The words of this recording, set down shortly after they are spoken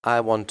I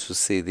want to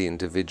see the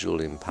individual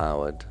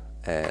empowered.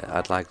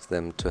 I'd like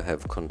them to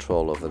have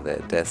control over their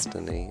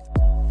destiny.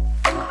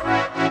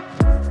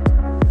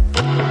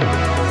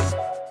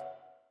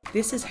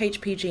 This is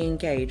HPG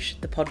Engage,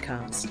 the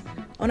podcast.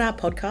 On our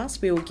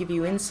podcast, we will give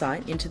you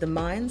insight into the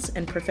minds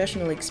and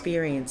professional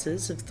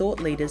experiences of thought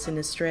leaders in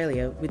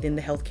Australia within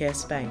the healthcare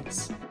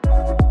space.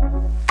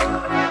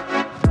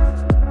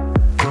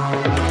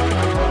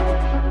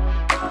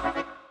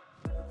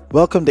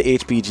 Welcome to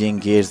HPG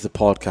Engage, the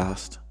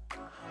podcast.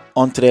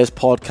 On today's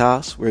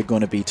podcast, we're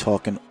going to be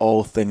talking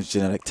all things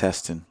genetic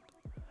testing.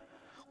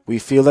 We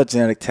feel that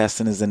genetic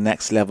testing is the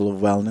next level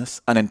of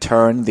wellness and in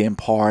turn the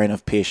empowering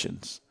of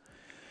patients.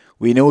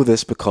 We know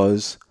this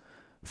because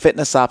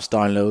fitness apps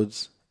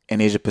downloads in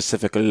Asia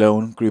Pacific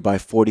alone grew by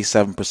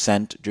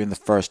 47% during the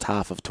first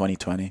half of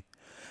 2020,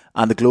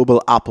 and the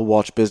global Apple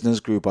Watch business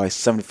grew by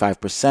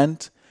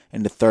 75%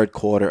 in the third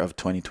quarter of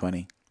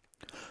 2020.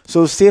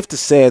 So it's safe to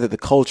say that the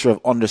culture of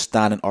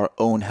understanding our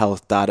own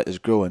health data is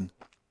growing.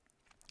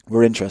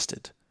 We're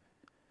interested.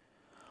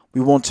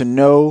 We want to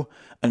know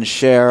and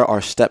share our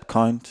step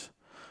count,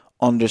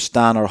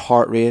 understand our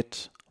heart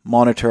rate,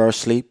 monitor our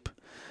sleep,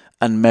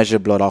 and measure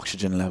blood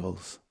oxygen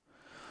levels.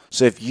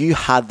 So if you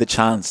had the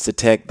chance to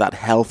take that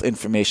health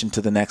information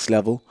to the next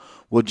level,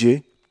 would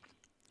you?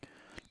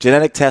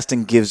 Genetic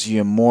testing gives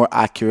you a more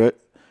accurate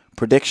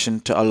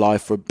prediction to allow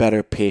for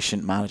better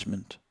patient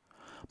management.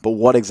 But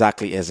what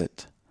exactly is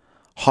it?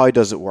 How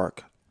does it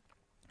work?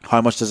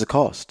 How much does it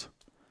cost?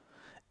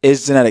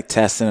 Is genetic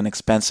testing an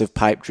expensive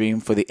pipe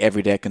dream for the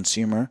everyday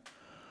consumer?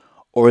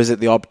 Or is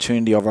it the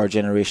opportunity of our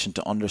generation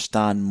to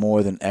understand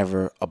more than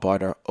ever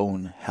about our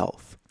own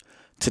health?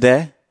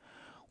 Today,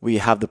 we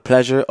have the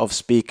pleasure of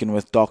speaking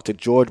with Dr.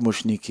 George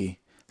Mushniki,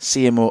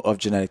 CMO of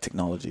Genetic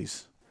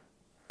Technologies.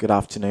 Good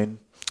afternoon.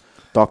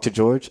 Dr.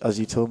 George, as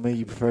you told me,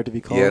 you prefer to be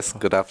called? Yes,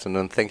 good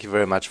afternoon. Thank you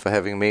very much for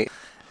having me.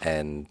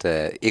 And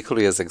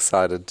equally as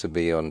excited to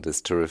be on this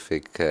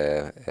terrific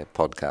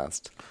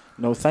podcast.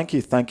 No, thank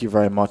you. Thank you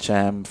very much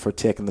for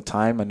taking the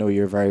time. I know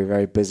you're a very,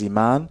 very busy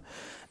man.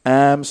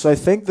 So I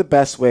think the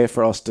best way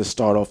for us to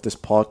start off this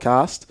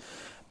podcast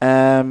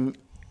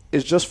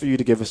is just for you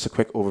to give us a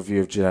quick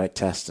overview of genetic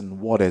testing.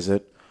 What is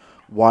it?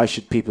 Why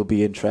should people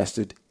be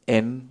interested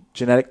in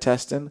genetic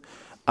testing?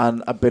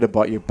 And a bit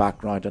about your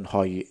background and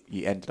how you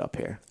ended up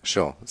here.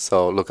 Sure.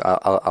 So look,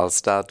 I'll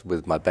start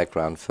with my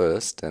background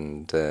first,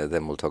 and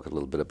then we'll talk a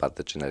little bit about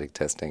the genetic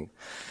testing.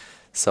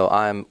 So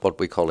I'm what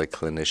we call a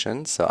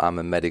clinician. So I'm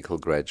a medical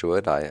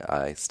graduate.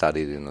 I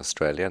studied in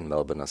Australia, in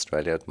Melbourne,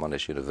 Australia, at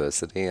Monash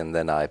University, and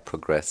then I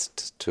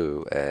progressed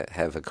to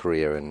have a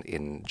career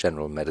in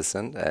general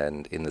medicine.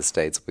 And in the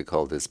States, we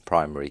call this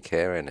primary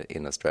care, and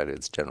in Australia,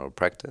 it's general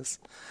practice.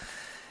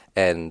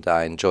 And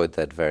I enjoyed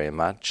that very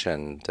much,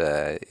 and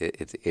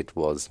it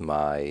was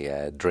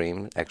my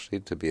dream, actually,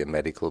 to be a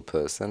medical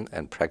person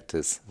and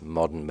practice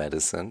modern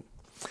medicine.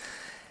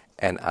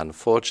 And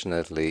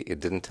unfortunately,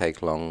 it didn't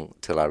take long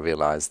till I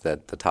realized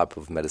that the type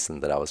of medicine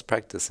that I was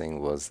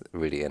practicing was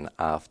really an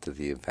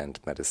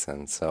after-the-event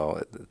medicine,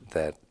 so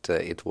that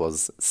it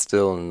was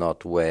still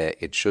not where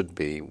it should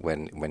be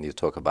when you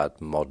talk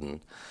about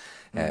modern.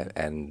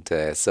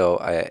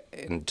 So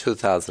in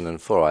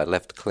 2004, I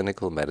left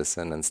clinical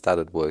medicine and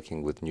started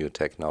working with new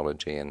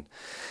technology, and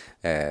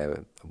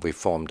we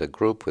formed a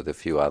group with a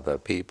few other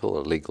people,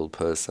 a legal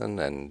person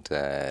and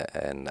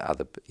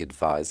other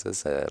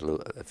advisors,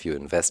 a few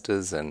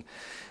investors, and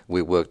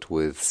we worked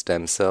with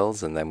stem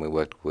cells, and then we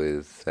worked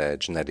with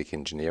genetic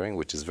engineering,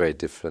 which is very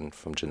different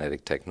from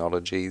genetic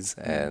technologies,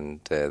 and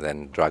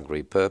then drug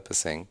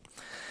repurposing.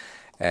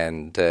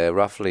 And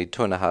roughly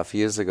 2.5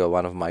 years ago,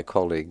 one of my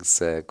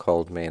colleagues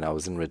called me, and I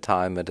was in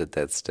retirement at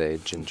that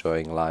stage,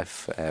 enjoying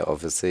life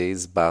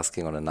overseas,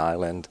 basking on an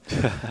island,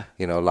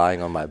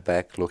 lying on my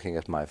back, looking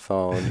at my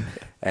phone.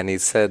 And he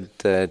said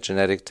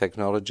genetic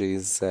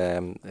technologies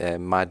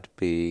might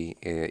be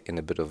in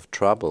a bit of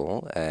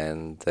trouble,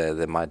 and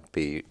they might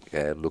be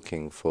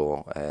looking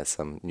for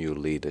some new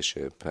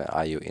leadership.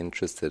 Are you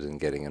interested in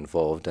getting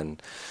involved?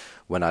 And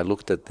when I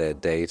looked at their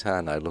data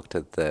and I looked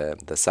at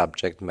the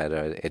subject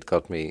matter, it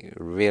got me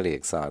really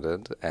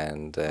excited.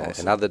 And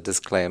Awesome. Another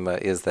disclaimer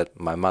is that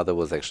my mother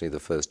was actually the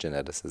first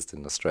geneticist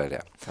in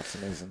Australia. That's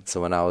amazing. So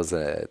when I was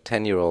a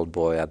 10-year-old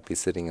boy, I'd be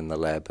sitting in the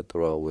lab at the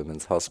Royal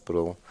Women's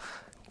Hospital,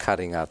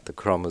 cutting out the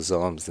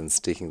chromosomes and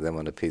sticking them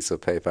on a piece of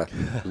paper.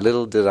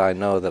 Little did I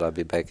know that I'd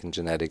be back in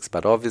genetics,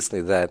 but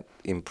obviously that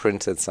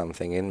imprinted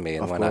something in me.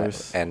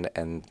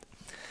 And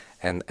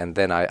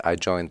then I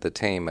joined the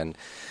team. And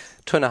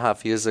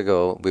 2.5 years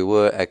ago, we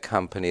were a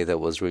company that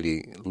was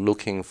really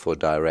looking for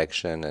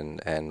direction,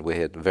 and we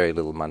had very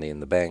little money in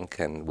the bank,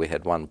 and we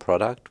had one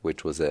product,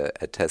 which was a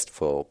test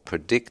for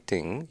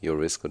predicting your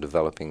risk of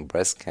developing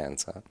breast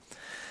cancer.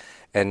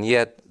 And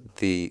yet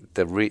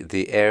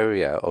the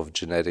area of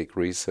genetic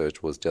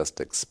research was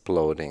just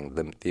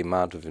exploding. The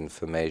amount of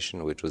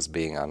information which was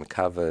being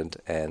uncovered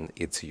and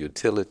its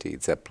utility,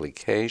 its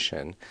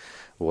application,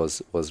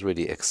 was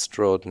really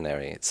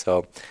extraordinary.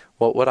 So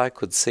what I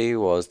could see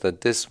was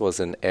that this was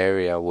an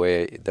area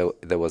where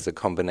there was a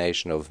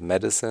combination of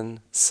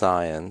medicine,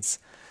 science,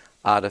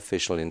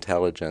 artificial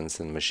intelligence,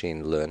 and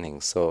machine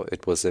learning. So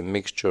it was a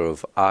mixture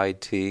of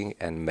IT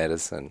and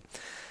medicine.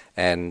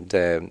 And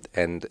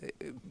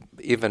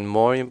even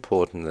more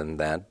important than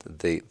that,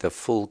 the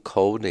full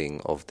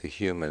coding of the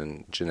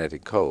human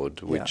genetic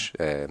code, which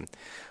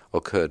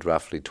occurred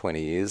roughly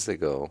 20 years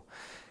ago,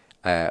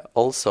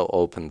 also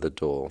opened the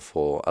door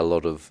for a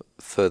lot of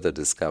further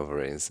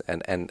discoveries.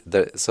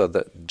 So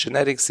the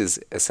genetics is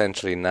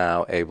essentially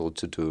now able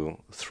to do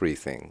three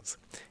things.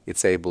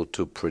 It's able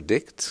to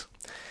predict,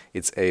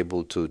 it's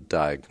able to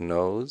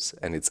diagnose,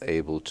 and it's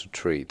able to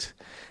treat.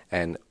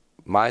 And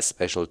my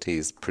specialty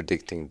is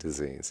predicting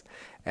disease.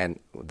 And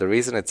the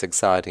reason it's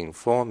exciting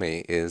for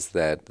me is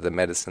that the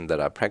medicine that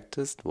I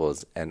practiced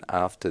was an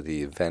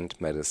after-the-event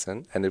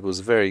medicine, and it was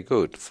very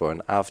good. For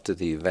an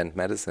after-the-event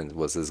medicine, it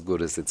was as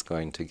good as it's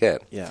going to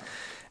get. Yeah.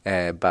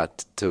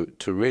 But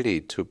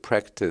to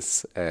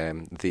practice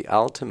the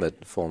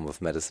ultimate form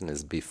of medicine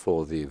is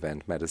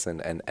before-the-event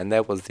medicine, and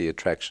that was the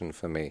attraction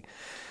for me.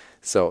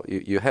 So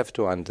you have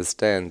to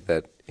understand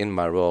that in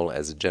my role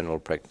as a general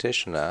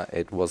practitioner,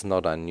 it was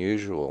not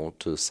unusual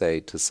to say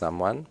to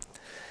someone,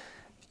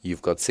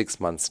 you've got 6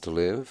 months to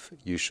live,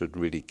 you should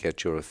really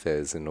get your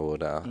affairs in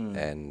order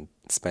and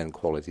spend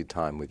quality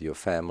time with your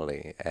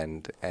family.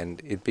 And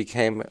it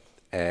became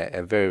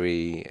a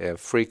very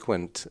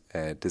frequent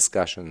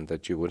discussion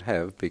that you would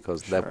have,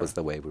 because that was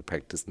the way we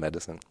practiced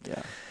medicine.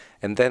 Yeah.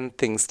 And then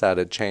things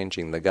started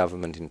changing. The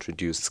government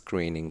introduced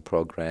screening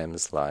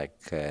programs like,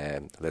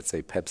 let's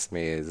say, pap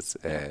smears,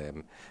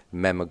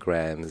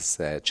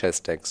 mammograms,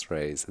 chest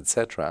x-rays,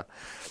 etc.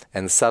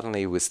 And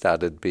suddenly we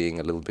started being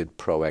a little bit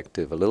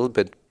proactive, a little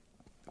bit,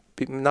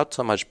 not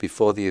so much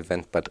before the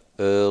event, but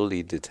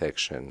early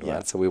detection.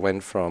 Right? So we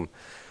went from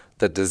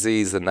the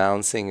disease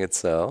announcing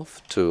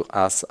itself to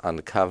us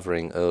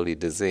uncovering early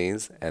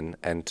disease.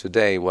 And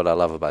today what I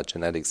love about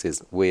genetics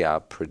is we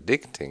are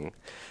predicting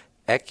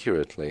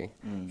accurately.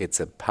 It's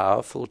a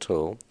powerful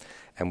tool,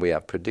 and we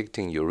are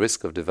predicting your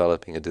risk of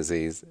developing a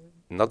disease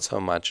not so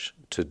much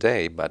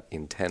today, but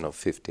in 10 or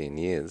 15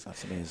 years.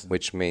 That's amazing.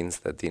 Which means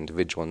that the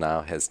individual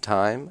now has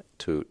time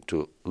to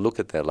look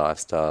at their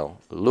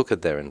lifestyle, look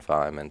at their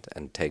environment,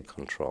 and take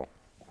control.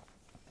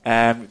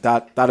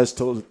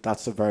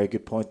 That's a very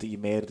good point that you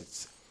made.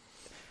 It's,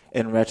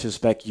 in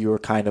retrospect, you were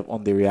kind of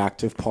on the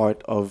reactive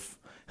part of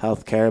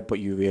healthcare, but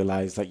you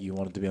realized that you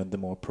wanted to be on the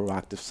more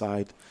proactive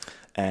side,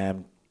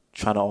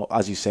 trying to,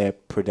 as you say,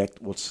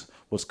 predict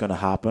what's going to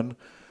happen.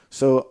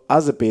 So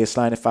as a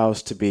baseline, if I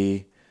was to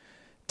be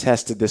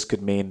tested, this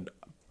could mean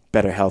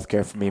better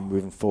healthcare for me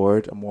moving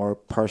forward, a more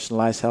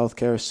personalized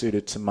healthcare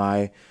suited to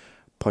my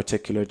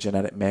particular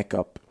genetic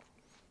makeup.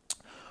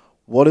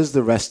 What is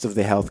the rest of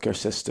the healthcare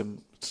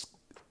system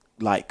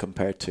like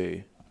compared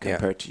to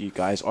you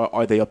guys?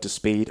 Are they up to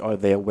speed? Are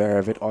they aware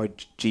of it? Are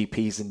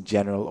GPs in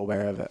general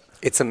aware of it?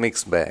 It's a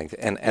mixed bag,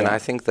 and I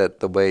think that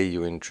the way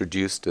you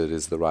introduced it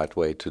is the right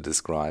way to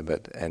describe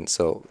it. And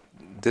so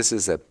this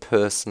is a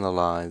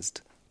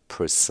personalized,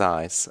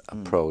 precise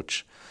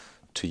approach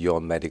to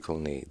your medical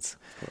needs.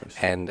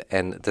 And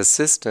the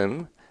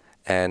system,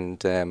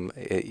 and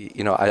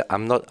I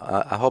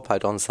hope I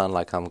don't sound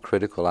like I'm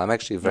critical. I'm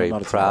actually very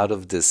proud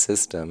of this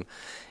system.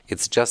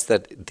 It's just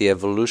that the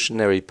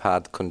evolutionary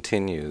part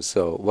continues.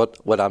 So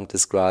what I'm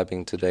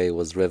describing today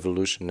was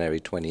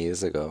revolutionary 20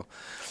 years ago,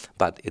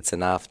 but it's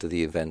an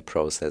after-the-event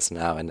process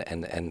now,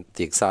 and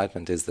the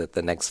excitement is that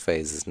the next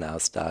phase is now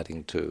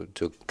starting to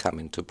come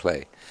into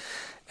play.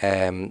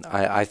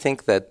 I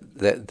think that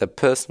the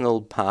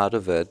personal part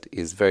of it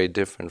is very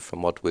different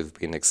from what we've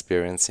been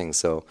experiencing.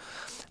 So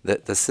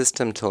the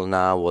system till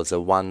now was a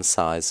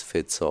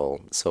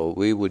one-size-fits-all. So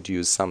we would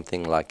use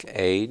something like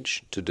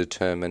age to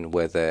determine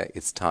whether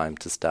it's time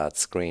to start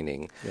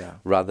screening,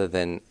 rather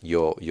than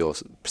your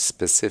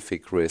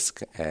specific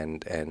risk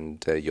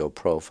and your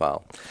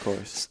profile. Of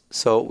course.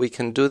 So we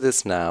can do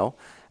this now,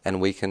 and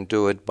we can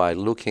do it by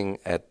looking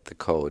at the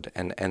code.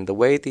 And the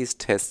way these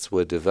tests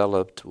were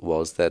developed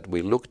was that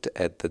we looked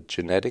at the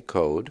genetic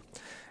code,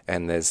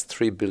 and there's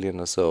 3 billion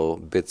or so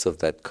bits of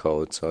that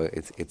code, so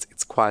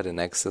it's quite an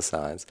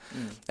exercise.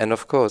 And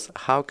of course,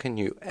 how can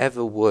you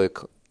ever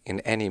work in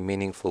any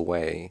meaningful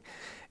way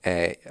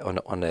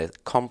on a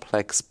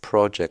complex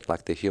project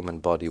like the human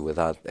body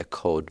without a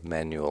code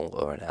manual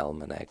or an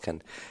almanac?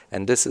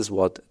 And this is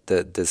what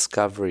the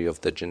discovery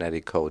of the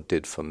genetic code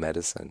did for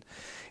medicine.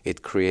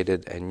 It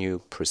created a new,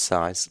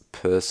 precise,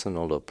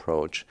 personal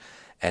approach,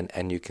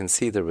 and you can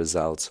see the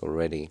results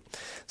already.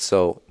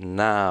 So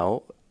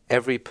now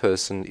every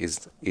person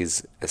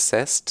is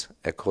assessed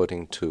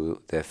according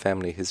to their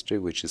family history,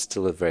 which is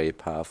still a very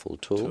powerful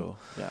tool.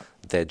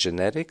 Their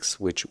genetics,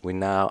 which we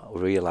now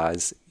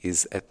realize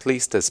is at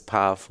least as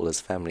powerful as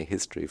family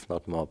history, if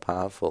not more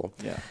powerful.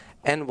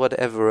 and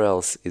whatever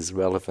else is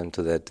relevant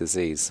to that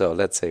disease. So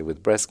let's say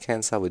with breast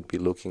cancer, we'd be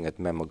looking at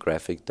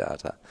mammographic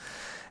data.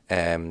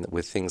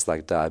 With things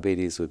like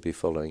diabetes, we'd be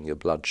following your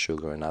blood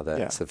sugar and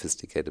other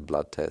sophisticated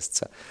blood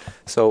tests.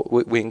 So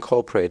we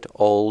incorporate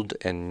old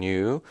and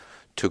new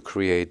to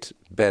create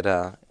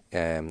better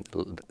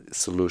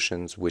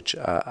solutions, which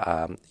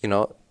are,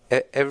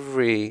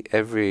 every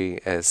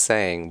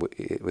saying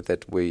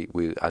that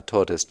we are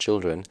taught as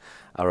children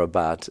are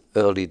about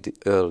early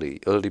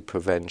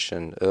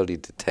prevention, early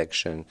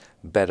detection,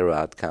 better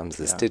outcomes.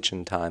 The stitch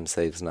in time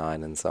saves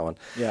 9, and so on.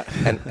 Yeah.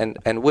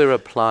 and we're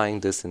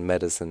applying this in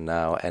medicine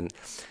now. And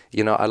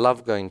I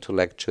love going to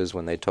lectures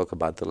when they talk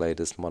about the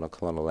latest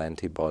monoclonal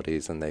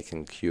antibodies and they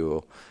can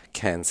cure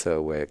cancer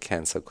where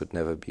cancer could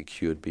never be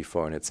cured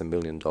before, and it's $1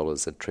 million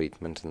a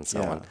treatment and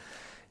so on.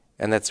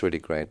 And that's really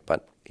great.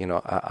 But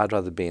I'd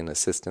rather be an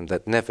assistant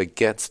that never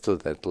gets to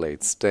that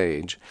late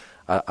stage.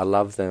 I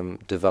love them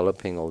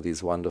developing all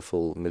these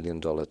wonderful $1 million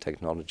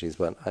technologies,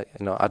 but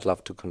I'd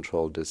love to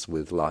control this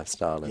with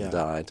lifestyle and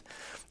diet,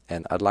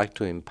 and I'd like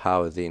to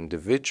empower the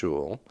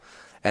individual,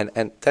 and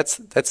that's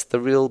the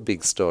real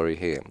big story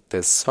here.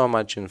 There's so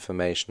much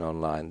information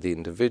online. The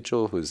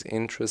individual who's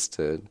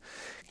interested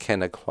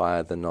can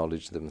acquire the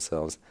knowledge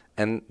themselves,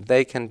 and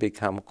they can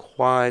become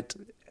quite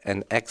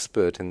an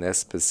expert in their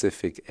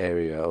specific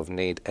area of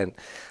need. And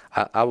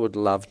I would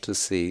love to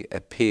see a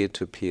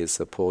peer-to-peer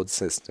support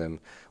system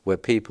where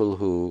people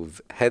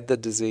who've had the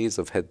disease,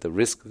 or had the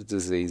risk of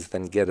disease,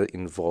 then get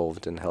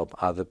involved and help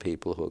other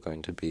people who are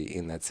going to be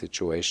in that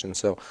situation.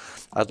 So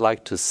I'd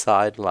like to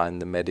sideline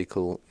the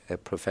medical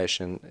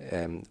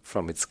profession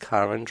from its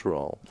current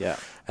role. Yeah.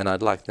 And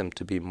I'd like them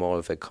to be more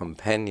of a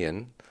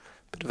companion,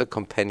 bit of a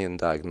companion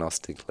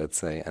diagnostic, let's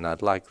say, and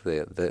I'd like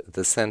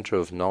the center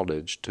of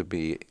knowledge to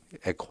be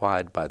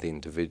acquired by the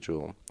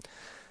individual.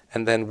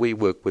 And then we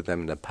work with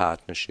them in a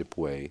partnership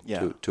way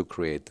to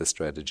create the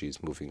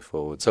strategies moving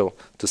forward. So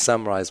to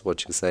summarize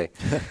what you say,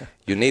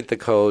 you need the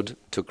code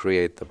to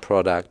create the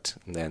product,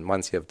 and then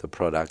once you have the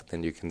product,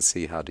 then you can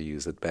see how to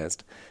use it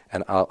best.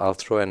 And I'll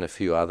throw in a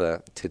few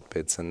other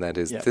tidbits, and that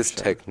is this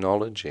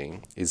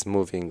technology is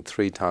moving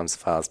 3 times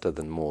faster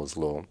than Moore's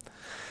Law.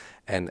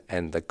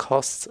 And the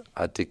costs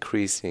are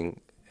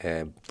decreasing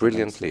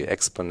brilliantly,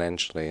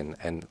 exponentially,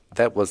 and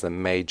that was a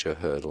major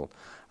hurdle.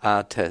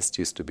 Our test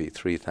used to be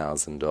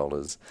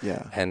 $3,000,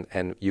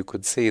 and you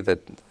could see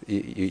that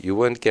you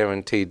weren't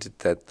guaranteed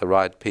that the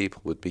right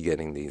people would be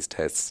getting these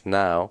tests.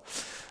 Now,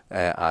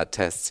 our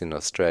tests in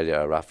Australia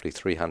are roughly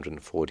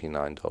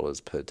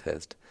 $349 per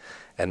test,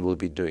 and we'll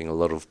be doing a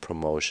lot of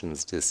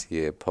promotions this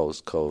year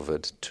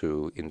post-COVID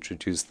to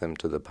introduce them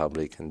to the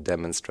public and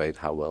demonstrate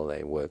how well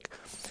they work.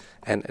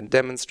 And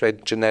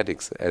demonstrate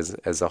genetics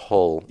as a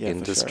whole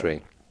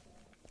industry.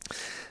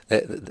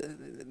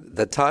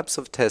 The types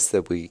of tests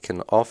that we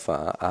can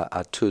offer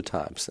are 2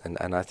 types,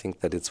 and I think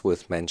that it's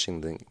worth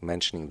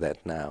mentioning that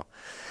now.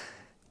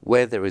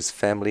 Where there is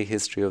family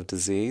history of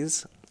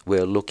disease,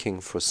 we're looking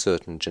for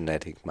certain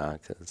genetic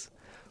markers.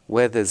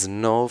 Where there's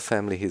no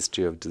family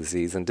history of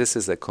disease, and this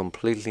is a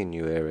completely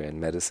new area in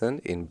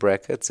medicine, in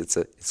brackets,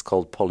 it's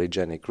called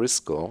polygenic risk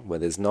score, where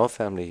there's no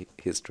family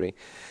history,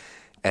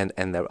 and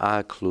there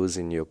are clues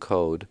in your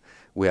code,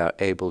 we are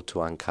able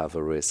to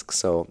uncover risk.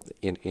 So,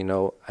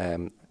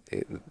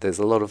 there's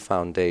a lot of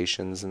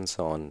foundations and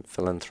so on,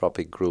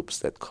 philanthropic groups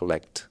that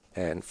collect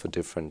and for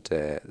different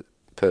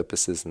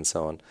purposes and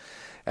so on.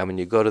 And when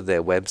you go to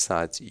their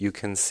websites, you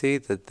can see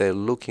that they're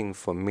looking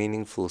for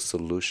meaningful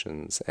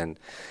solutions. And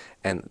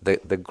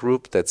the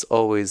group that's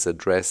always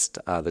addressed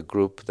are the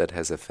group that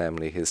has a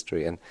family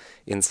history. And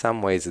in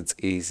some ways, it's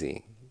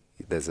easy.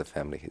 There's a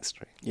family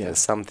history. Yeah. There's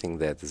something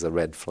there. There's a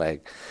red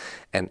flag.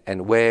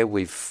 And where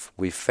we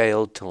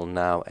failed till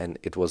now, and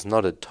it was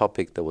not a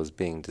topic that was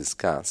being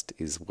discussed,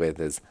 is where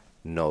there's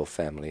no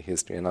family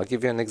history. And I'll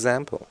give you an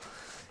example.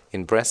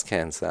 In breast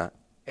cancer,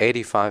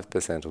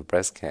 85% of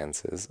breast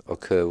cancers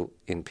occur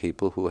in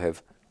people who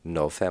have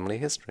no family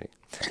history.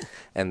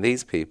 And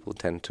these people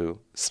tend to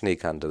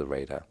sneak under the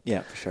radar.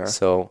 Yeah, for sure.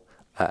 So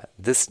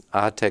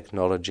our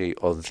technology,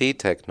 or the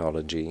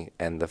technology,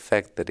 and the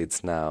fact that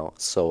it's now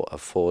so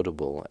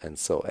affordable and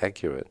so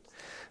accurate,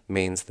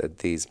 means that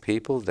these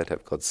people that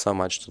have got so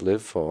much to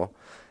live for,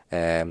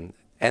 and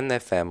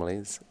their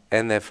families,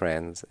 and their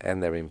friends,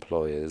 and their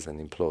employers and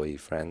employee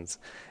friends,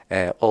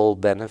 all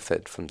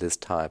benefit from this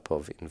type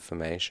of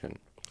information.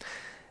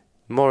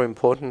 More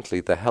importantly,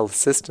 the health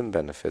system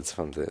benefits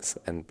from this,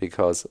 and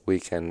because we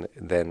can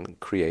then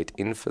create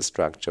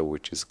infrastructure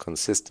which is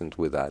consistent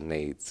with our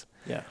needs.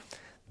 Yeah.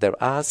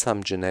 There are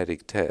some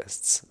genetic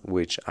tests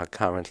which are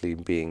currently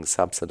being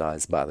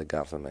subsidized by the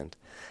government,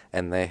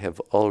 and they have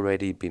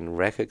already been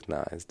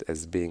recognized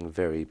as being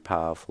very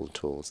powerful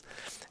tools.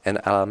 And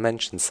I'll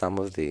mention some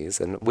of these,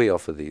 and we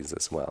offer these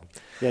as well.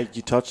 Yeah,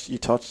 you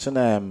touched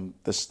on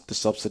the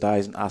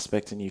subsidizing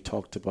aspect, and you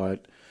talked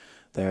about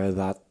there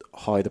that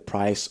how the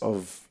price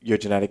of your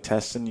genetic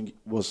testing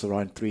was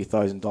around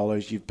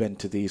 $3,000. You've been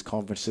to these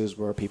conferences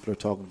where people are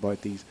talking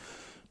about these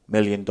 $1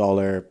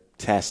 million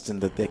testing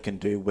that they can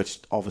do, which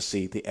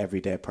obviously the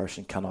everyday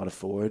person cannot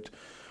afford.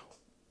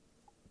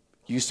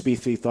 Used to be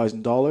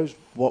 $3,000.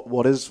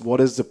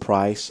 What is the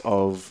price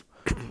of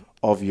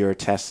your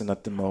testing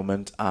at the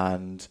moment,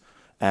 and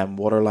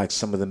what are like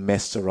some of the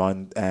myths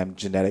around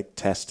genetic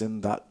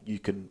testing that you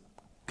can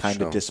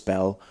kind of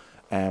dispel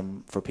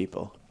for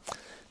people?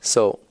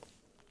 So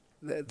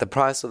the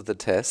price of the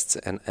tests,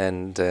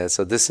 and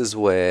so this is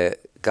where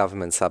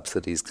government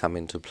subsidies come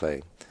into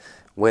play.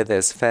 Where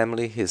there's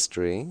family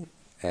history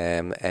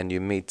and you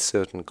meet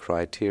certain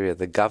criteria,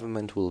 the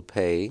government will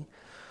pay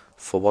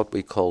for what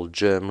we call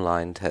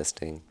germline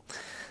testing.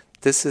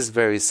 This is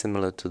very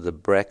similar to the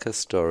BRCA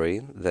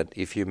story that,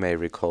 if you may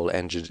recall,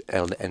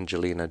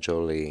 Angelina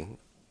Jolie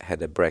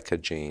had a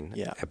BRCA gene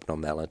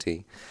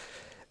abnormality.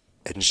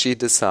 And she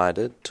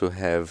decided to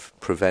have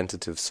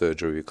preventative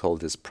surgery. We call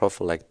this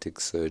prophylactic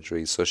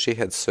surgery. So she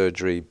had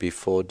surgery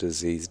before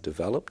disease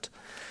developed.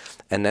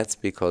 And that's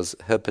because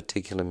her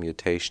particular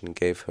mutation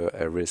gave her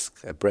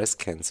a breast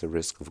cancer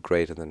risk of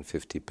greater than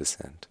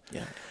 50%.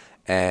 Yeah.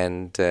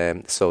 And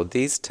so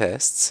these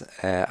tests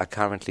are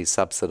currently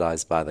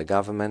subsidized by the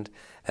government,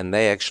 and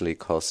they actually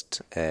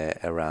cost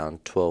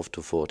around $1,200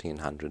 to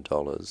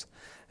 $1,400,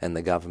 and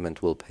the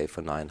government will pay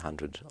for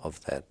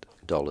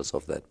 $900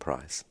 of that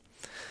price.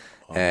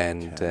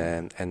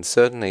 Okay. And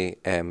certainly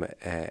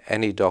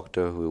any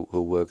doctor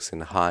who works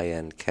in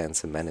high-end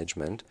cancer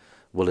management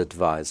will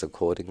advise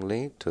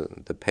accordingly to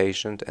the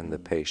patient and the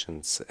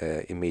patient's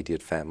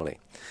immediate family.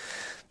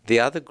 The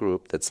other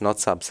group that's not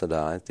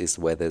subsidized is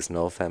where there's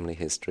no family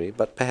history,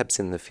 but perhaps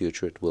in the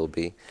future it will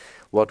be.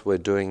 What we're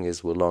doing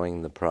is we're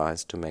lowering the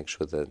price to make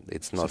sure that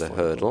it's not a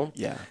hurdle.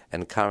 Yeah.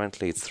 And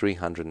currently it's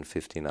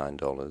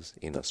 $359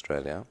 in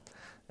Australia.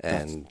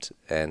 That's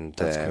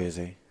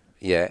crazy.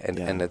 Yeah,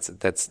 and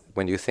that's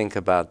when you think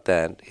about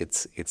that,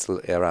 it's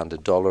around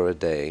 $1 a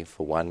day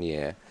for 1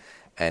 year,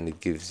 and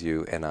it gives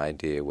you an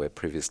idea where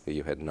previously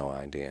you had no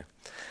idea.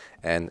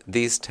 And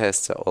these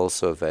tests are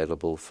also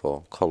available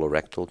for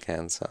colorectal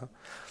cancer,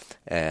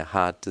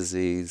 heart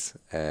disease,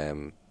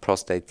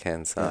 prostate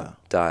cancer,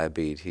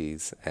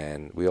 diabetes,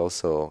 and we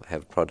also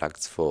have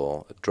products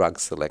for drug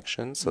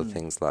selection, so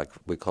things like,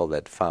 we call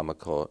that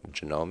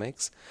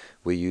pharmacogenomics.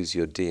 We use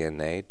your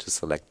DNA to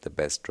select the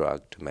best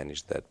drug to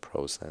manage that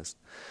process.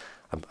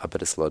 I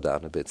better slow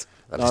down a bit.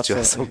 I'll let you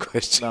ask some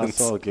questions. No,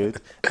 it's all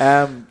good.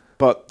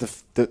 But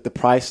the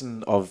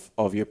pricing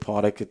of your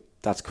product,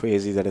 that's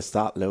crazy that it's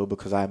that low,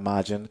 because I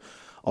imagine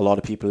a lot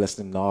of people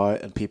listening now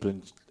and people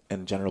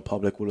in general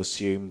public will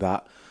assume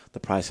that the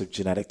price of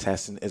genetic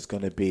testing is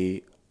going to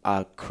be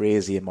a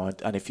crazy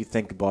amount. And if you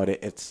think about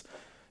it, it's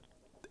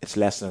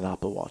less than an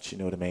Apple Watch. You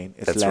know what I mean?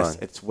 That's right.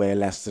 It's way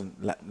less than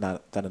an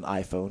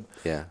iPhone.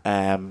 Yeah.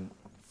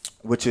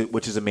 Which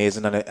is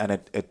amazing, and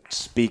it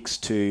speaks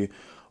to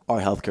our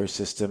healthcare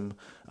system,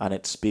 and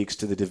it speaks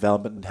to the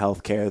development in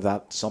healthcare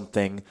that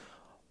something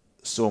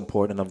so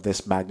important of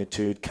this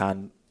magnitude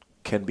can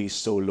be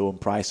so low in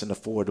price and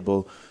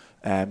affordable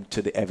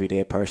to the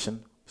everyday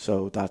person.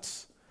 So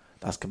that's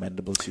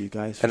commendable to you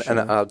guys. And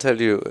I'll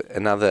tell you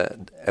another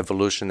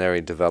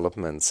evolutionary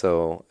development.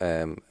 So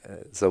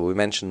we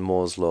mentioned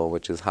Moore's law,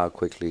 which is how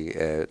quickly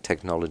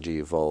technology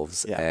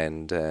evolves. Yeah.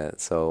 And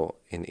so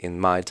in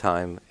my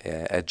time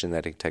at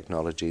Genetic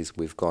Technologies,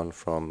 we've gone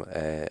from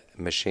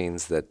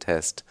machines that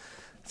test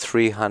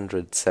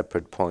 300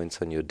 separate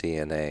points on your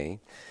DNA,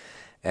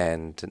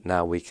 and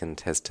now we can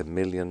test 1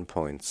 million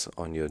points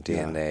on your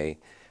DNA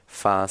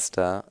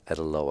faster at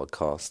a lower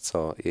cost.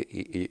 So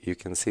you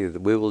can see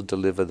that we will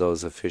deliver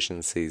those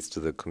efficiencies to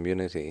the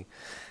community,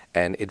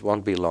 and it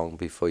won't be long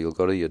before you'll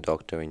go to your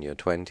doctor in your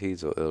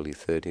 20s or early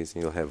 30s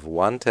and you'll have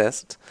one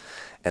test,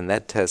 and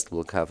that test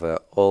will cover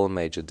all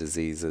major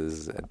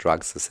diseases,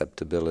 drug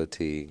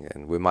susceptibility,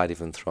 and we might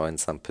even throw in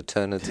some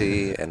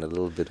paternity and a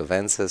little bit of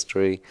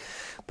ancestry.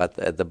 But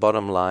the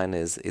bottom line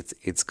is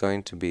it's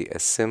going to be a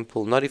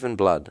simple, not even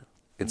blood,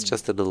 it's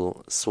just a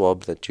little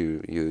swab that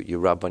you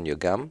rub on your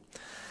gum,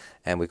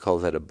 and we call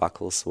that a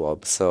buccal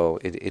swab. So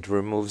it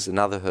removes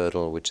another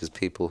hurdle, which is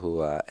people who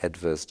are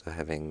adverse to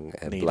having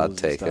blood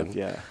taken.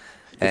 The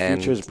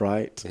future is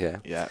bright. Yeah.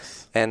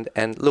 Yes. And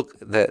look,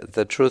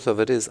 the truth of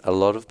it is a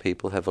lot of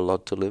people have a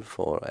lot to live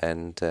for,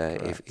 and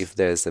if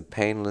there's a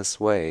painless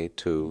way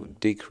to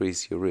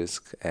decrease your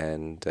risk,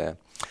 and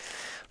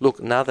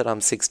look, now that I'm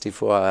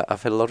 64,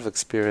 I've had a lot of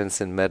experience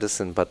in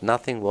medicine, but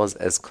nothing was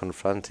as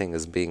confronting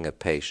as being a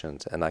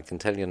patient. And I can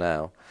tell you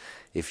now,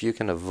 if you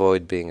can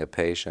avoid being a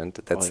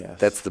patient,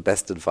 that's the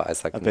best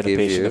advice I can give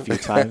you. I've been a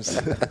patient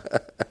a few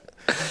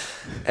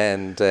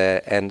times.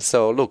 And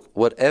so, look,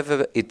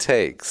 whatever it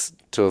takes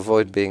to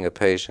avoid being a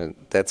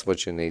patient, that's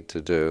what you need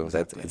to do.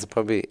 Exactly. It's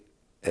probably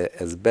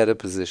as better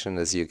position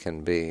as you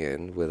can be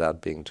in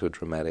without being too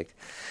dramatic,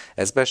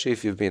 especially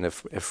if you've been a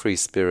free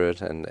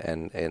spirit and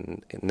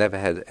never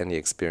had any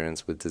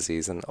experience with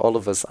disease. And all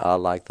of us are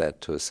like that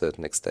to a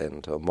certain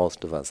extent, or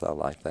most of us are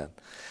like that.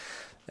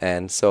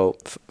 And so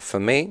for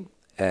me,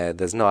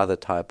 there's no other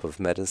type of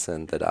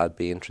medicine that I'd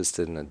be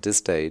interested in at this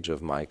stage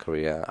of my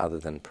career other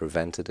than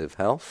preventative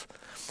health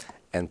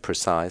and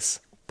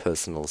precise,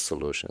 personal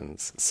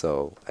solutions.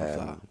 So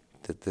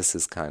this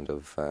is kind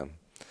of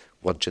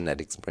what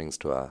genetics brings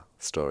to our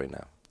story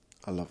now.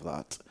 I love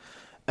that.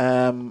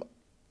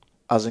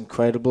 As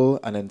incredible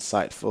and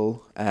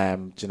insightful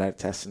genetic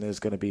testing is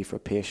going to be for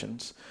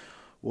patients,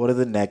 what are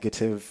the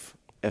negative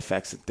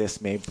effects that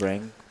this may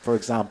bring? For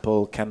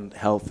example, can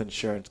health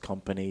insurance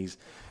companies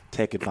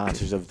take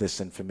advantage of this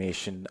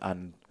information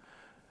and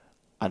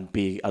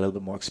be a little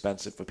bit more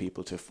expensive for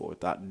people to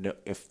afford that? No,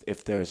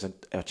 if there's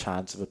a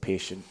chance of a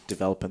patient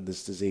developing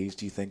this disease,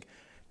 do you think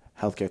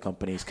healthcare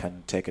companies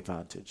can take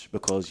advantage?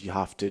 Because you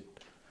have to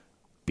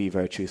be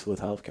very truthful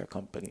with healthcare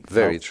companies.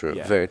 Very true.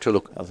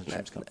 Look, health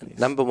insurance companies.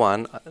 Number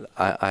one,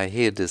 I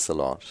hear this a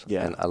lot.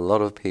 Yeah. And a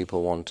lot of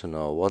people want to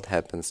know what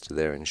happens to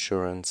their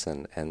insurance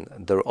and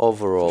their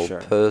overall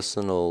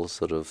personal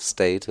sort of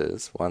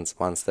status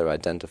once they're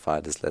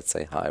identified as, let's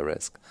say, high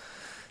risk.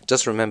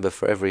 Just remember,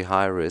 for every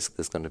high risk,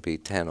 there's going to be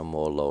 10 or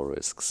more low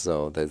risks.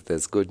 So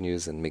there's good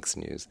news and mixed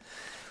news.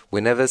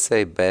 We never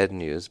say bad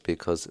news,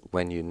 because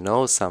when you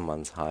know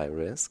someone's high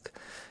risk,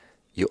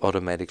 you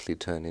automatically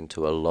turn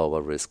into a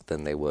lower risk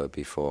than they were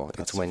before.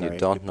 It's when you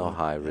don't know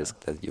high risk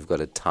that you've got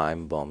a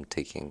time bomb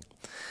ticking.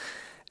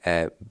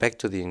 Back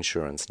to the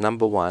insurance.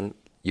 Number one,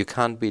 you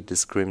can't be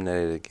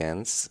discriminated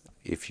against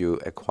if you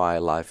acquire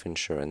life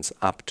insurance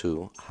up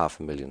to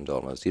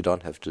 $500,000. You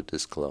don't have to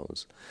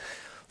disclose.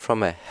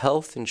 From a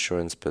health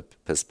insurance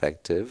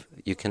perspective,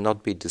 you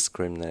cannot be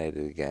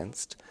discriminated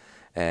against.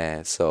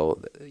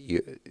 So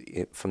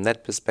from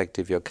that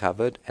perspective, you're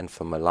covered, and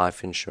from a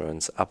life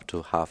insurance up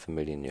to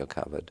 $500,000, you're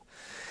covered.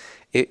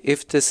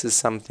 If this is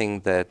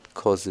something that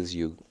causes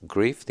you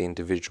grief, the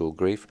individual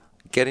grief,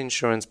 get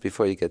insurance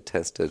before you get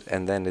tested,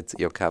 and then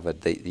you're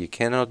covered. You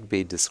cannot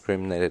be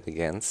discriminated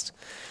against,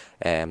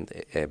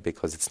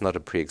 because it's not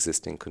a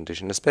pre-existing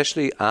condition,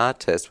 especially our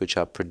tests, which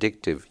are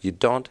predictive. You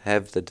don't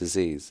have the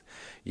disease.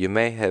 You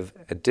may have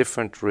a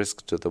different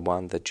risk to the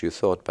one that you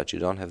thought, but you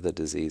don't have the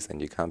disease,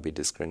 and you can't be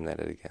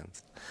discriminated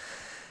against.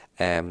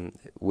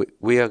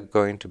 We are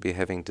going to be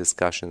having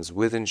discussions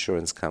with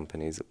insurance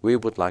companies. We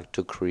would like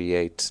to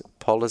create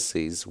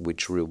policies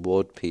which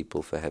reward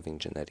people for having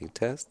genetic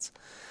tests.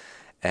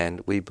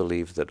 And we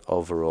believe that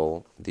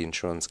overall the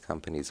insurance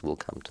companies will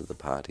come to the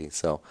party.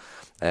 So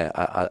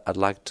I'd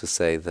like to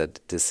say that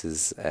this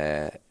is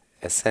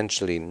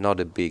essentially not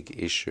a big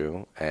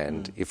issue.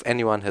 And if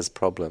anyone has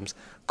problems,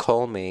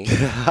 call me.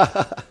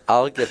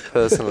 I'll get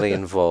personally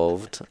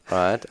involved,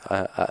 right?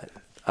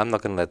 I'm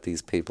not going to let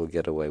these people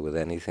get away with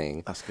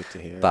anything. That's good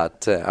to hear.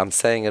 But I'm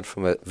saying it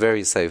from a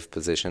very safe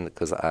position,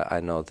 because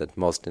I know that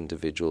most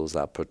individuals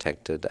are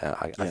protected.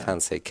 I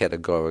can't say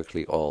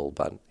categorically all,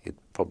 but it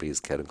probably is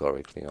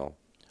categorically all.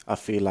 I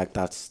feel like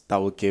that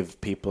will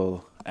give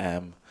people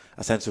a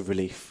sense of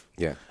relief.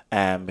 Yeah.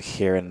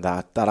 Hearing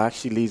that. That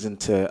actually leads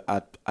into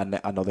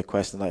another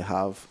question I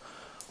have.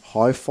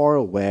 How far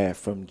away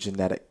from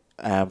genetic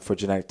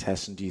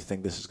testing do you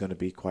think this is going to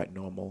be quite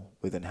normal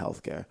within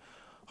healthcare?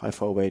 How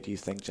far away do you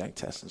think genetic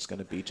testing is going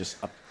to be just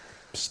a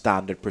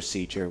standard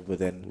procedure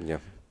within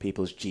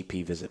people's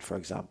GP visit, for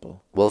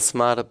example? Well,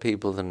 smarter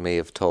people than me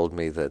have told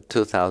me that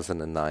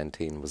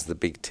 2019 was the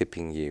big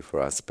tipping year for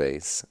our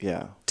space.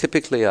 Yeah.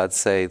 Typically, I'd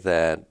say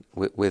that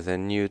with a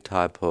new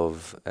type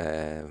of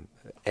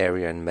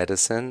area in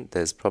medicine,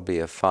 there's probably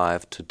a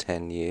 5 to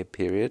 10 year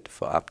period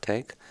for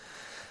uptake.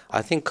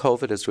 I think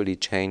COVID has really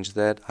changed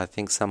that. I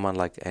think someone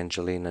like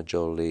Angelina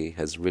Jolie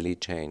has really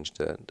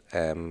changed it.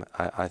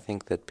 I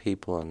think that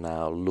people are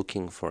now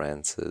looking for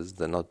answers.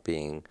 They're not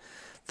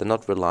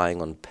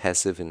relying on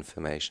passive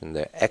information.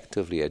 They're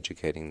actively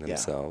educating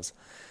themselves.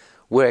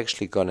 We're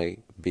actually going to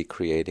be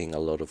creating a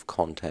lot of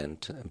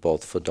content,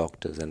 both for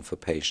doctors and for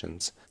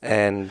patients.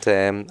 And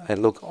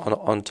look,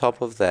 on top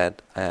of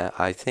that,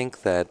 I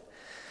think that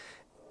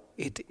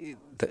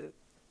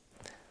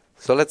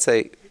so let's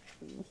say,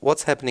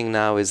 what's happening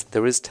now is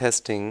there is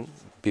testing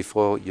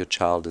before your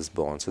child is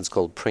born. So it's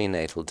called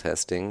prenatal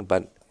testing,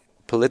 but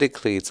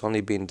politically it's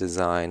only been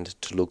designed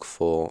to look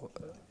for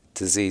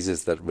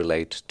diseases that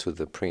relate to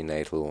the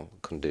prenatal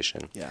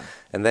condition. Yeah.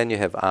 And then you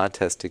have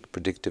R-testing,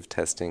 predictive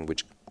testing,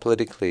 which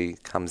politically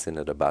comes in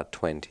at about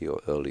 20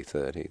 or early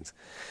 30s.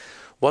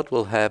 What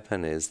will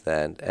happen is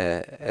that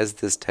as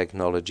this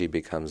technology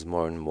becomes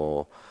more and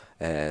more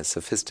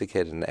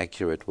sophisticated and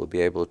accurate, we'll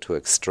be able to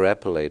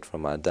extrapolate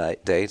from our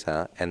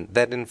data, and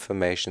that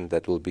information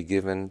that will be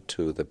given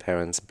to the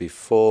parents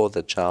before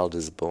the child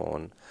is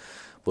born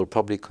will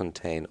probably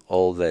contain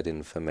all that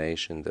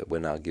information that we're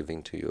now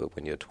giving to you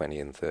when you're 20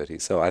 and 30.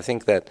 So I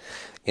think that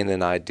in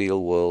an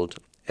ideal world,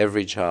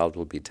 every child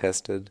will be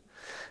tested.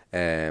 We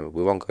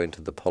won't go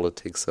into the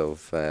politics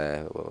of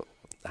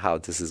how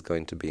this is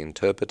going to be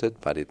interpreted,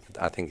 but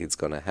I think it's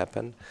going to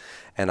happen.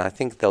 And I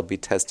think they'll be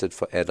tested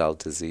for adult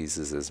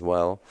diseases as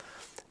well.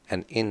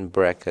 And in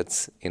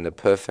brackets, in a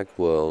perfect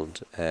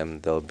world,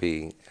 there'll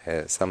be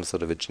some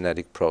sort of a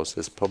genetic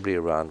process, probably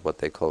around what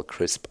they call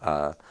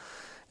CRISPR,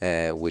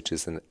 which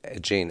is a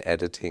gene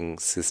editing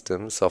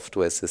system,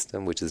 software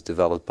system, which is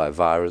developed by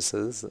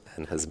viruses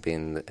and has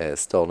been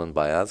stolen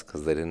by us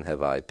because they didn't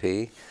have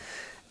IP.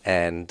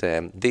 And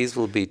these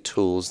will be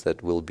tools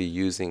that we'll be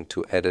using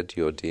to edit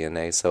your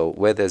DNA. So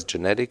where there's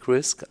genetic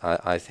risk,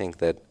 I think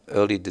that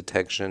early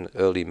detection,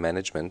 early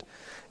management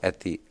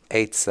at the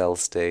 8-cell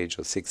stage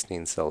or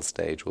 16-cell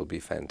stage will be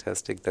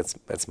fantastic.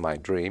 That's my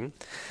dream.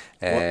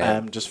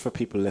 Just for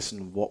people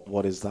listening,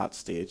 what is that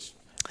stage?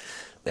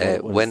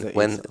 When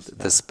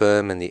the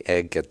sperm and the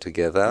egg get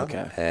together,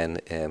 okay.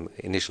 and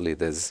initially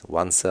there's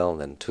 1 cell,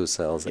 then 2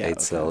 cells, 8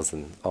 cells,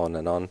 and on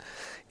and on.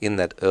 In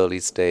that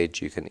early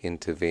stage, you can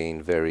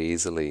intervene very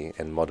easily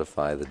and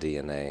modify the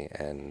DNA.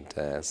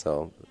 And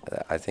so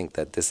I think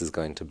that this is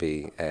going to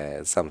be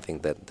something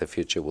that the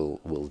future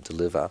will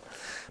deliver.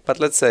 But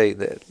let's say,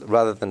 that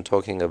rather than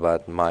talking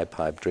about my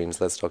pipe dreams,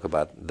 let's talk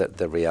about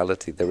the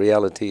reality. The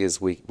reality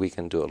is we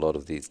can do a lot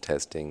of these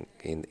testing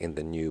in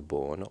the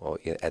newborn or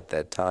at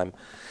that time.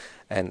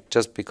 And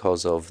just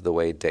because of the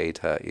way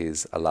data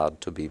is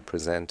allowed to be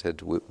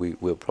presented,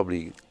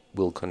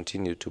 we'll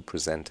continue to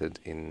present it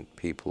in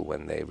people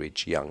when they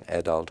reach young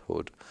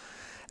adulthood.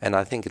 And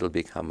I think it'll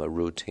become a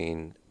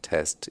routine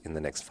test in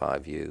the next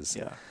 5 years.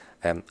 Yeah.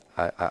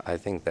 I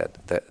think that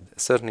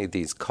certainly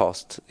these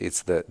costs,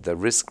 it's the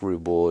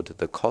risk-reward,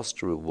 the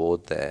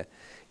cost-reward there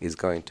is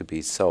going to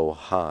be so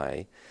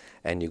high,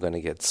 and you're going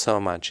to get so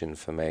much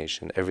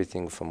information,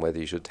 everything from whether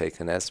you should take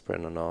an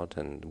aspirin or not,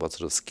 and what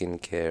sort of skin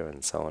care,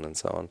 and so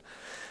on,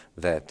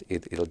 that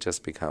it'll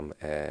just become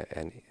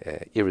an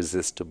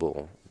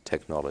irresistible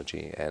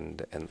technology,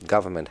 and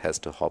government has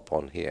to hop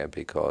on here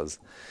because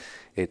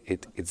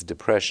it's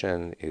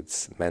depression,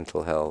 it's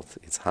mental health,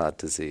 it's heart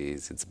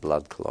disease, it's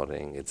blood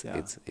clotting, it's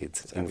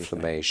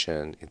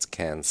inflammation, it's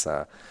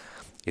cancer,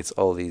 it's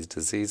all these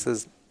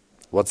diseases.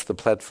 What's the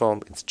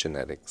platform? It's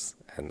genetics,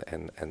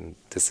 and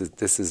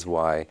this is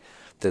why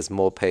there's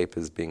more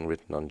papers being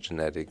written on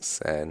genetics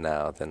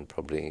now than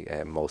probably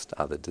most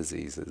other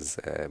diseases,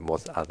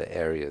 most other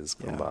areas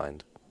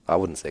combined. I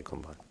wouldn't say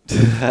combined.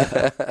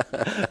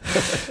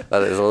 But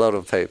there's a lot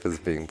of papers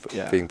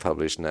being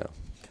published now.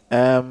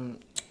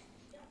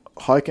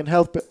 How can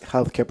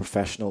healthcare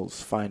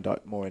professionals find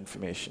out more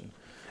information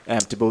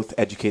to both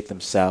educate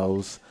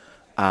themselves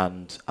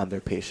and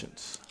their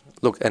patients?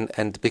 Look,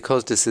 and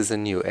because this is a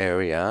new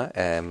area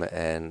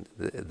and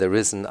there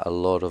isn't a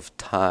lot of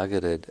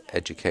targeted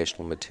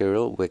educational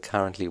material, we're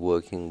currently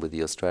working with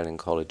the Australian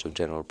College of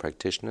General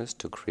Practitioners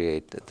to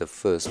create the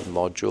first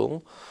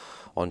module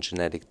on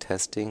genetic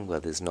testing where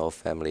there's no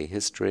family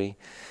history.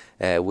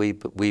 We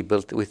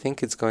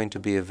think it's going to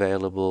be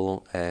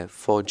available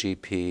for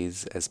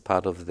GPs as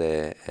part of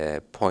their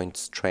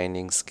points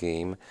training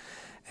scheme.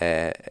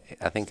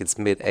 I think it's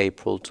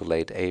mid-April to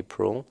late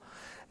April.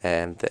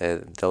 And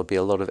there'll be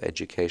a lot of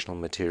educational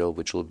material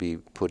which we'll be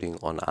putting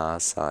on our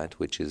site,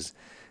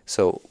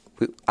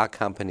 our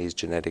company is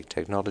Genetic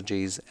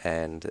Technologies,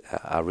 and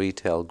our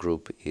retail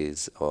group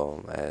is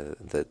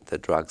the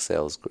drug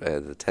sales,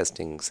 the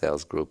testing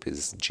sales group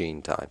is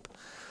GeneType.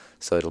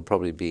 So it'll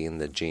probably be in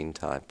the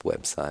GeneType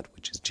website,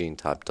 which is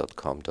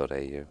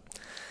genetype.com.au.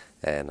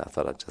 And I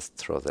thought I'd just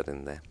throw that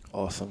in there.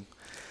 Awesome.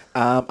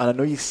 And I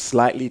know you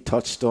slightly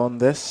touched on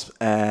this.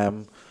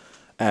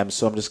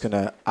 So I'm just going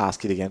to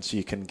ask it again so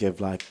you can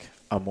give like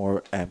a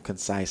more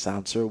concise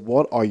answer.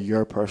 What are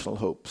your personal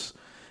hopes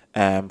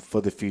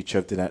for the future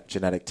of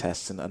genetic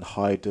testing, and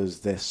how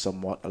does this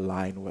somewhat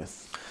align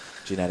with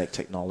Genetic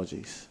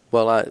Technologies?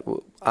 Well,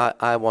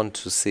 I want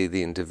to see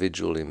the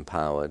individual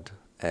empowered.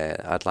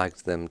 I'd like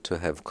them to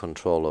have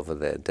control over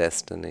their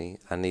destiny.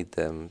 I need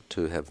them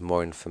to have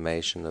more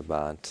information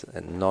about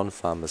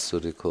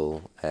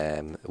non-pharmaceutical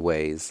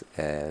ways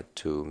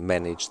to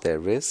manage their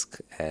risk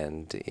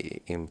and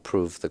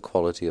improve the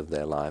quality of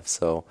their life.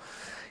 So,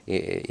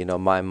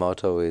 my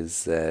motto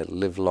is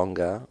live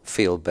longer,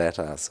 feel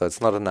better. So it's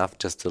not enough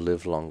just to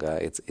live longer.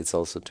 It's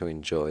also to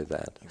enjoy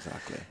that.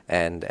 Exactly.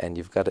 And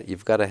you've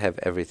got to have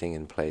everything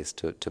in place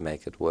to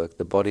make it work.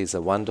 The body is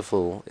a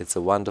wonderful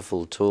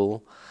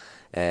tool.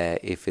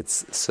 If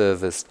it's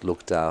serviced,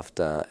 looked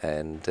after,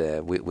 and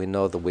we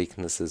know the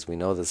weaknesses, we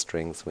know the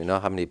strengths, we know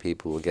how many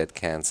people will get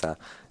cancer,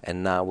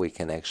 and now we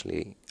can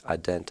actually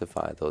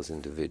identify those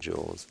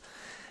individuals.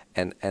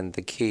 And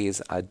the key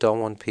is I don't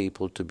want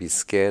people to be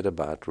scared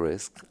about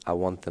risk. I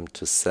want them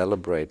to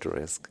celebrate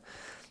risk.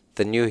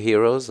 The new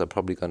heroes are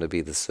probably going to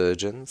be the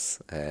surgeons.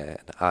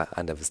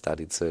 I never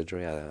studied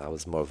surgery. I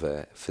was more of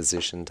a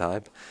physician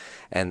type.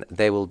 And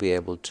they will be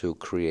able to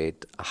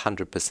create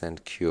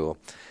 100% cure.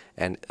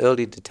 And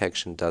early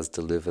detection does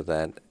deliver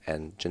that,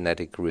 and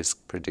genetic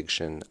risk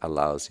prediction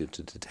allows you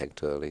to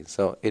detect early.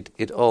 So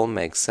it all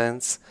makes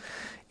sense.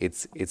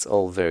 It's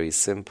all very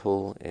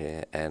simple,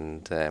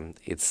 and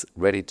it's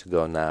ready to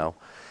go now.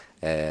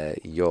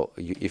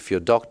 If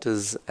your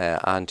doctors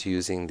aren't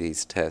using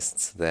these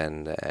tests,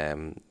 then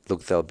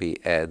there'll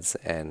be ads,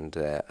 and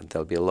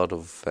there'll be a lot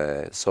of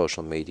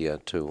social media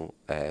to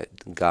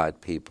guide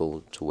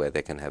people to where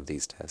they can have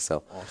these tests.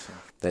 So awesome.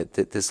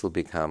 This will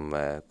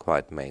become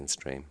quite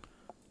mainstream.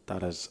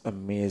 That is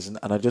amazing.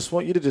 And I just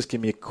want you to just give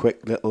me a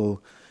quick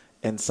little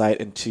insight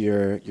into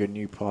your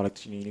new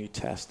product, your new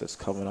test that's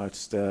coming out.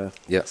 It's the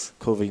Yes.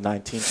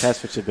 COVID-19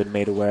 test, which have been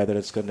made aware that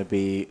it's going to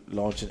be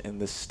launching in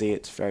the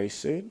States very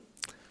soon.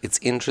 It's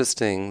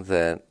interesting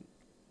that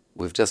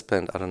we've just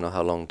spent, I don't know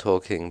how long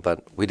talking,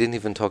 but we didn't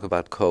even talk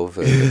about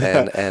COVID.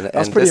 and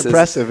That's pretty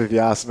impressive if you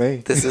ask me.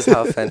 This is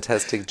how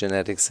fantastic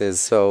genetics is.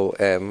 So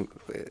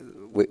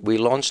we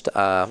launched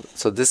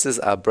so this is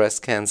our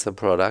breast cancer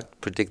product,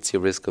 predicts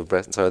your risk of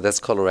breast, so that's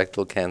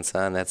colorectal cancer,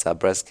 and that's our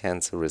breast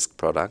cancer risk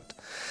product.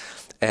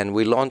 And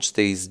we launched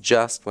these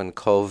just when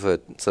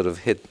COVID sort of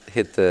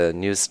hit the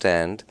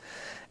newsstand.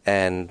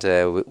 And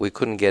we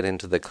couldn't get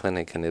into the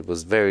clinic, and it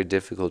was very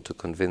difficult to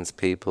convince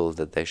people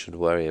that they should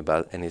worry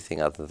about anything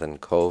other than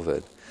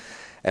COVID.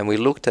 And we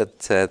looked at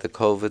the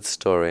COVID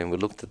story, and we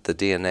looked at the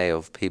DNA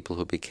of people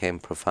who became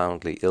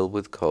profoundly ill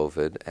with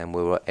COVID, and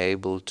we were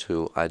able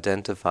to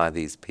identify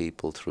these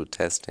people through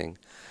testing.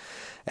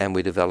 And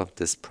we developed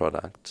this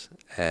product,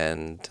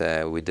 and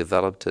we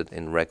developed it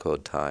in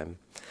record time.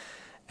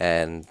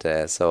 And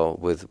so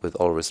with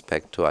all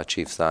respect to our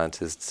chief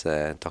scientist,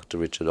 Dr.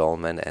 Richard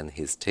Allman and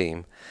his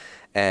team.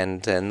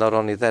 And not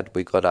only that,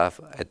 we got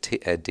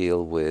a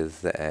deal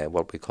with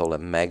what we call a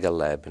mega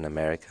lab in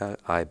America,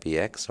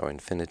 IBX or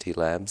Infinity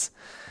Labs.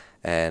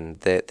 And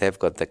they've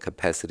got the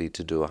capacity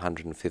to do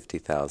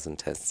 150,000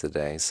 tests a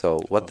day. So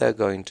what they're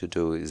going to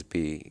do is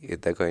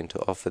they're going to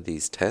offer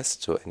these tests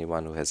to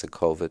anyone who has a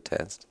COVID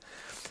test.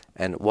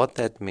 And what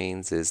that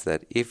means is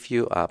that if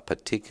you are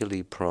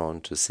particularly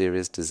prone to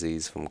serious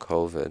disease from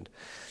COVID,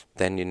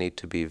 then you need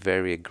to be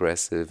very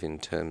aggressive in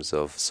terms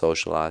of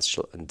social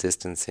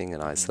distancing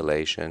and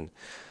isolation,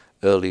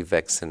 early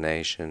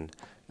vaccination,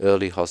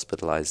 early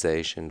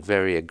hospitalization,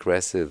 very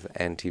aggressive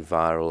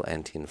antiviral,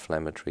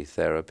 anti-inflammatory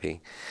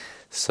therapy.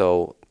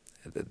 So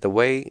the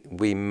way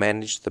we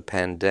managed the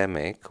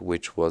pandemic,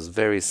 which was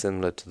very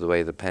similar to the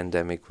way the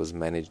pandemic was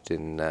managed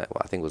in, I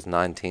think it was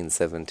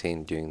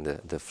 1917 during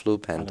the flu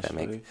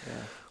pandemic,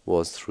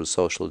 was through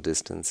social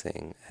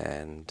distancing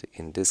and,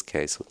 in this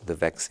case, the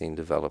vaccine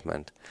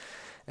development.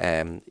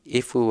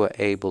 If we were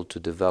able to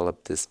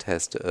develop this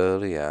test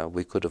earlier,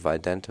 we could have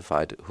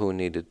identified who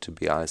needed to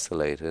be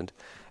isolated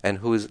and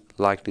who is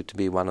likely to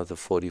be one of the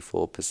 44%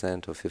 or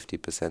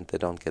 50% that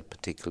don't get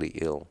particularly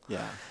ill.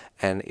 Yeah.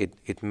 And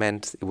it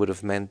would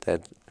have meant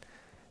that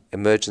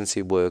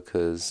emergency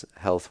workers,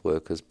 health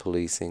workers,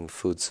 policing,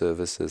 food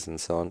services, and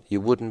so on,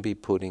 you wouldn't be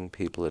putting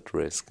people at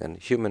risk. And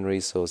human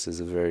resource is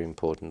a very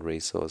important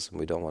resource, and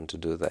we don't want to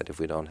do that if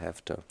we don't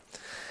have to.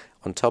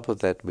 On top of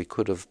that, we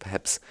could have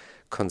perhaps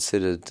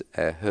considered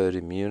herd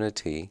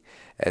immunity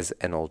as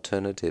an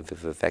alternative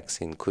if a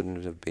vaccine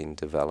couldn't have been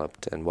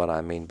developed. And what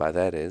I mean by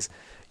that is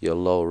you're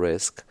low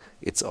risk,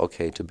 it's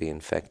okay to be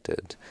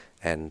infected.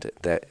 And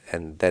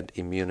that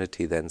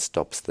immunity then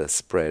stops the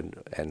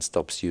spread and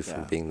stops you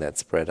from being that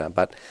spreader.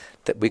 But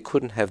that we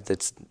couldn't have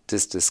this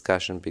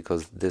discussion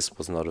because this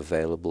was not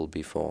available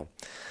before.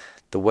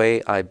 The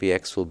way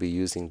IBX will be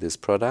using this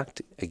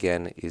product,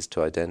 again, is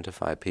to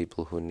identify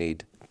people who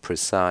need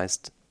precise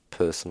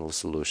personal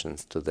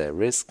solutions to their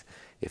risk.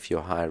 If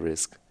you're high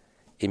risk,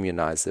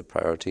 immunize the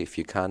priority. If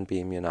you can't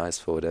be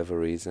immunized for whatever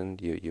reason,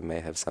 you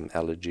may have some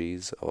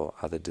allergies or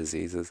other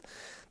diseases,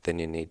 then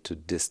you need to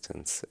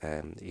distance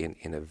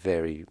in a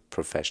very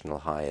professional,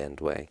 high-end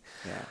way.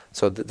 Yeah.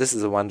 So this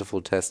is a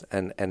wonderful test,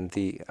 and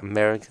the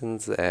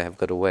Americans have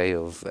got a way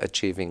of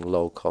achieving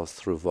low cost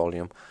through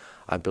volume.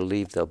 I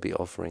believe they'll be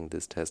offering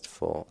this test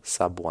for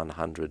sub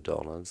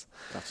 $100.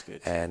 That's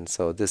good. And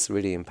so this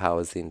really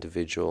empowers the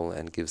individual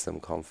and gives them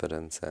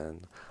confidence.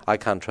 And I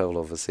can't travel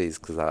overseas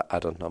because I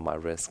don't know my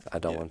risk. I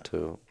don't want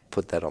to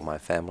put that on my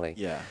family.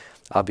 Yeah.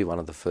 I'll be one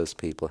of the first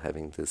people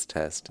having this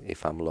test.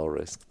 If I'm low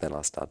risk, then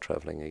I'll start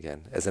traveling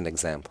again, as an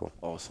example.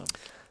 Awesome.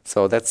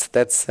 So that's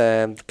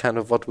kind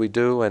of what we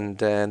do, and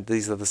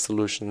these are the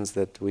solutions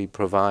that we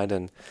provide.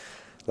 And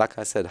like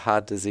I said,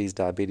 heart disease,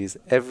 diabetes,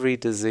 every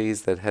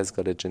disease that has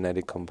got a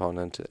genetic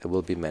component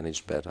will be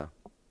managed better.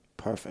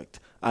 Perfect.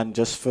 And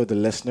just for the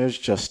listeners,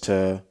 just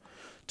to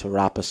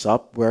wrap us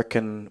up, where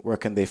can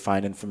they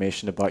find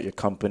information about your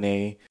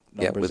company?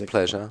 Yeah, with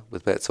pleasure.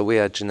 So we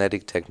are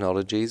Genetic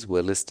Technologies.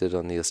 We're listed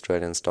on the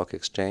Australian Stock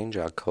Exchange.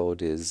 Our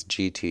code is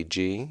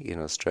GTG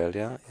in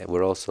Australia.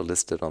 We're also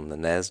listed on the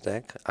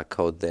NASDAQ. Our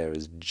code there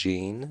is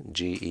GENE,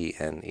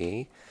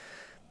 G-E-N-E.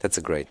 That's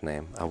a great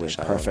name. I wish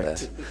I owned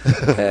that.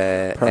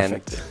 Perfect.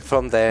 And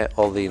from there,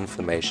 all the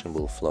information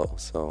will flow.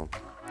 So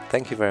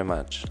thank you very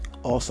much.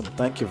 Awesome.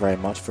 Thank you very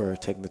much for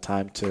taking the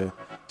time to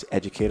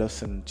educate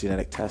us in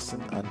genetic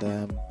testing.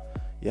 And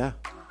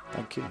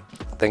thank you.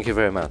 Thank you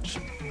very much.